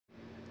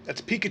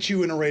That's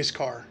Pikachu in a race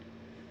car.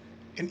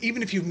 And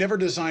even if you've never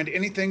designed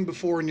anything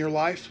before in your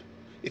life,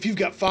 if you've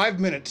got 5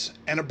 minutes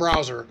and a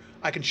browser,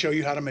 I can show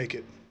you how to make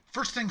it.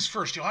 First things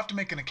first, you'll have to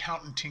make an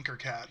account in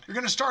TinkerCAD. You're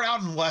going to start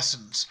out in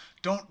lessons.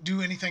 Don't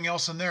do anything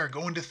else in there.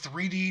 Go into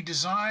 3D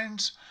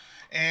designs,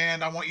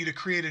 and I want you to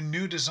create a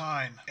new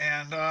design.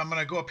 And I'm going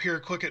to go up here,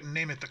 click it, and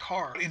name it the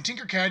car. In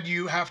TinkerCAD,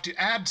 you have to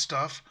add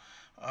stuff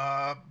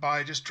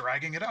by just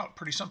dragging it out.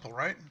 Pretty simple,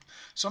 right?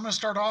 So I'm going to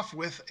start off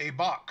with a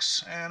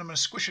box, and I'm going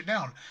to squish it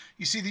down.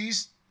 You see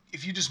these?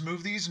 If you just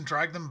move these and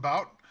drag them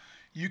about,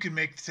 you can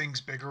make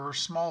things bigger or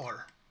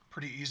smaller.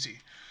 Pretty easy.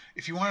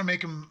 If you want to make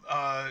them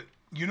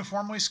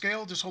uniformly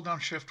scale, just hold down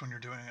Shift when you're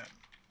doing it.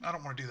 I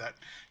don't want to do that.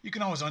 You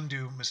can always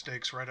undo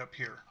mistakes right up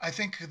here. I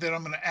think that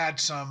I'm going to add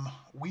some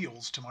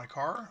wheels to my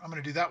car. I'm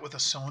going to do that with a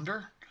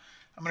cylinder.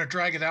 I'm going to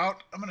drag it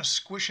out. I'm going to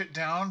squish it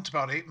down to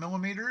about 8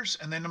 millimeters,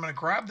 and then I'm going to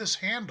grab this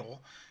handle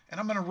and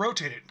I'm going to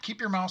rotate it. Keep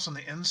your mouse on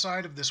the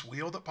inside of this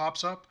wheel that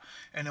pops up,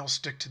 and it'll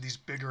stick to these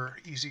bigger,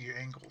 easy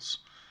angles.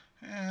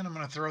 And I'm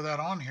going to throw that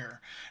on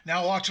here.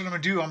 Now watch what I'm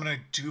going to do. I'm going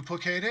to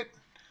duplicate it.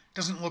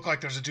 Doesn't look like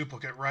there's a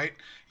duplicate, right?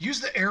 Use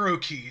the arrow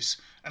keys,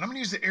 and I'm going to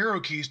use the arrow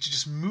keys to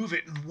just move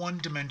it in one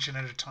dimension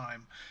at a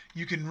time.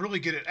 You can really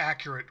get it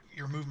accurate,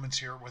 your movements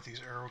here, with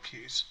these arrow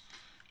keys.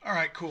 All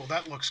right, cool.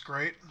 That looks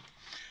great.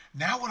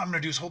 Now what I'm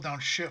going to do is hold down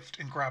Shift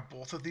and grab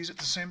both of these at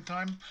the same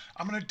time.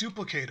 I'm going to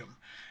duplicate them,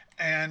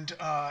 and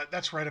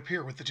that's right up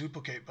here with the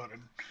duplicate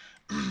button.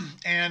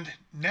 And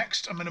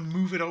next, I'm going to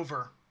move it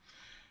over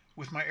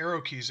with my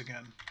arrow keys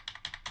again.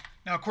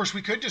 Now, of course,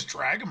 we could just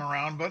drag them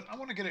around, but I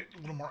want to get it a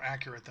little more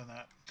accurate than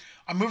that.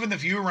 I'm moving the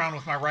view around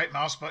with my right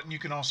mouse button. You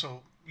can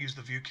also use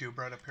the view cube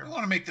right up here. I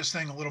want to make this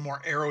thing a little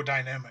more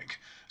aerodynamic.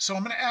 So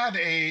I'm going to add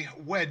a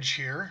wedge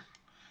here,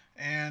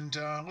 and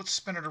let's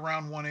spin it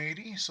around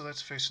 180, so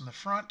that's facing the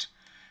front.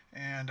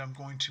 And I'm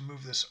going to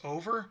move this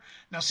over.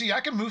 Now see,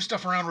 I can move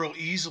stuff around real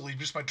easily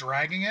just by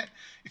dragging it.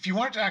 If you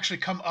want it to actually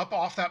come up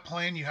off that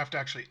plane, you have to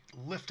actually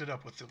lift it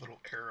up with the little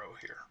arrow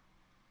here.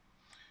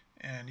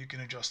 And you can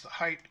adjust the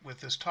height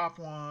with this top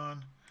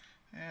one.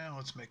 And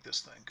let's make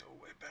this thing go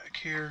way back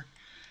here.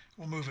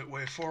 We'll move it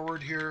way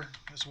forward here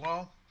as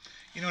well.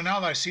 You know, now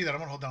that I see that, I'm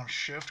going to hold down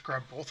Shift,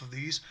 grab both of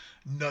these,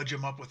 nudge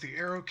them up with the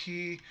arrow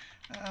key.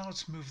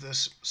 Let's move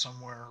this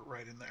somewhere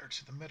right in there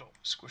to the middle.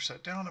 Squish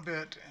that down a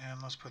bit,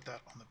 and let's put that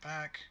on the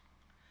back.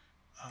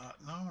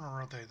 Now I'm going to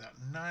rotate that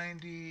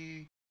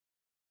 90.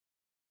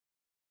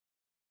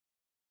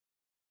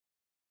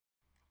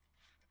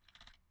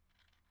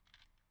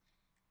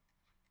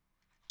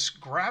 Just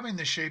grabbing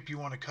the shape you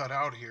want to cut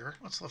out here,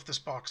 let's lift this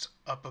box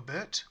up a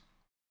bit.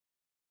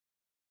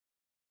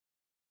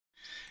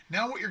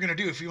 Now what you're going to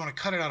do, if you want to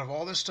cut it out of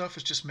all this stuff,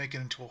 is just make it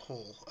into a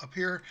hole. Up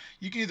here,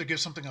 you can either give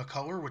something a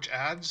color, which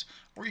adds,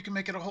 or you can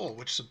make it a hole,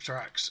 which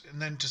subtracts.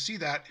 And then to see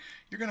that,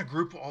 you're going to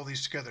group all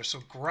these together.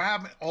 So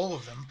grab all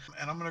of them,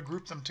 and I'm going to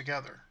group them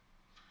together.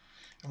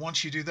 And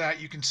once you do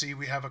that, you can see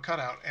we have a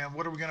cutout. And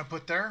what are we going to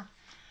put there?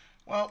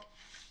 Well,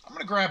 I'm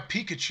going to grab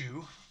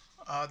Pikachu,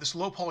 this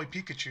low poly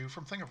Pikachu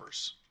from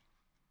Thingiverse.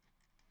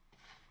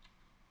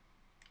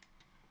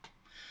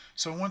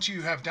 So once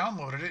you have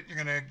downloaded it,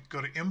 you're going to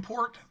go to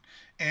Import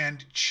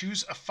and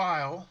choose a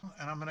file,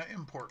 and I'm going to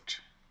import.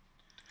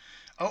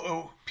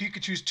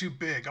 Pikachu's too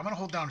big. I'm going to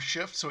hold down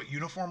Shift so it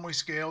uniformly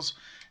scales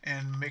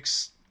and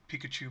makes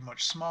Pikachu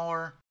much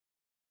smaller.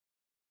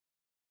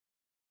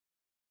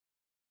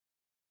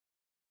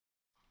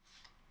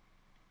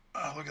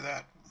 Look at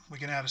that. We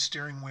can add a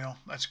steering wheel.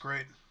 That's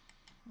great.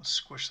 Let's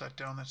squish that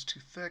down. That's too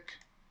thick.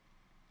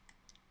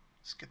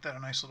 Let's get that a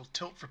nice little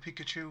tilt for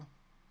Pikachu.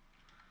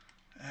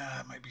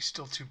 It might be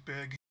still too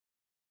big.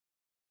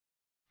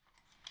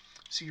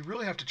 So you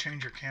really have to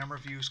change your camera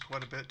views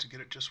quite a bit to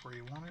get it just where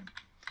you want it.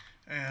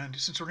 And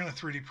since we're going to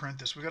 3D print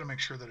this, we've got to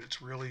make sure that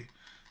it's really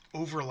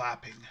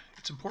overlapping.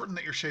 It's important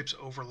that your shapes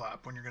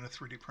overlap when you're going to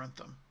 3D print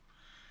them.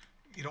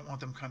 You don't want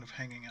them kind of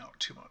hanging out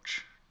too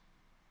much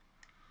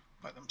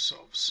by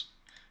themselves.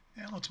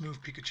 And let's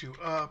move Pikachu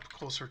up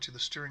closer to the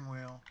steering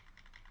wheel.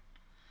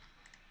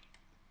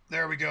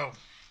 There we go.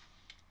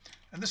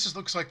 And this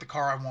looks like the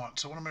car I want.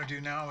 So what I'm going to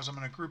do now is I'm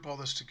going to group all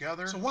this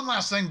together. So one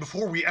last thing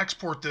before we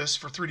export this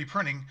for 3D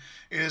printing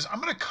is I'm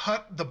going to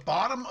cut the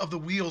bottom of the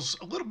wheels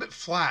a little bit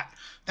flat.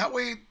 That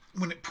way,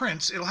 when it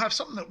prints, it'll have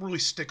something that really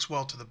sticks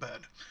well to the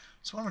bed.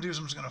 So what I'm going to do is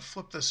I'm just going to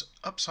flip this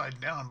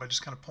upside down by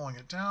just kind of pulling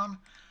it down.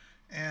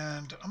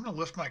 And I'm going to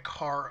lift my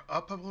car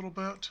up a little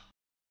bit.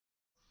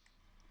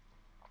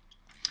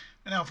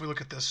 And now if we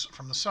look at this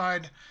from the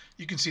side,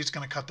 you can see it's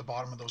going to cut the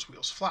bottom of those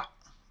wheels flat.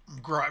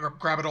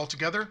 Grab it all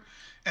together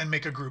and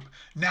make a group.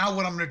 Now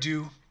what I'm going to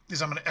do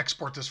is I'm going to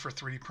export this for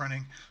 3D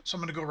printing. So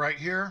I'm going to go right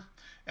here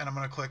and I'm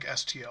going to click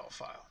STL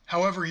file.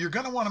 However, you're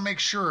going to want to make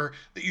sure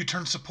that you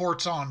turn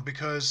supports on,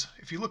 because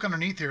if you look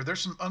underneath here,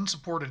 there's some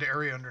unsupported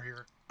area under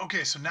here.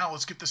 Okay, so now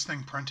let's get this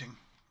thing printing.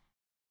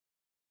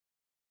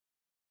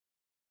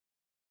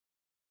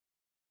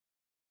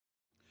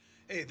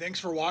 Hey, thanks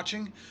for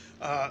watching.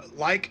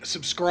 Like,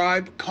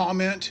 subscribe,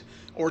 comment,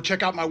 or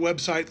check out my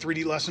website,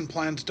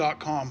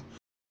 3dlessonplans.com.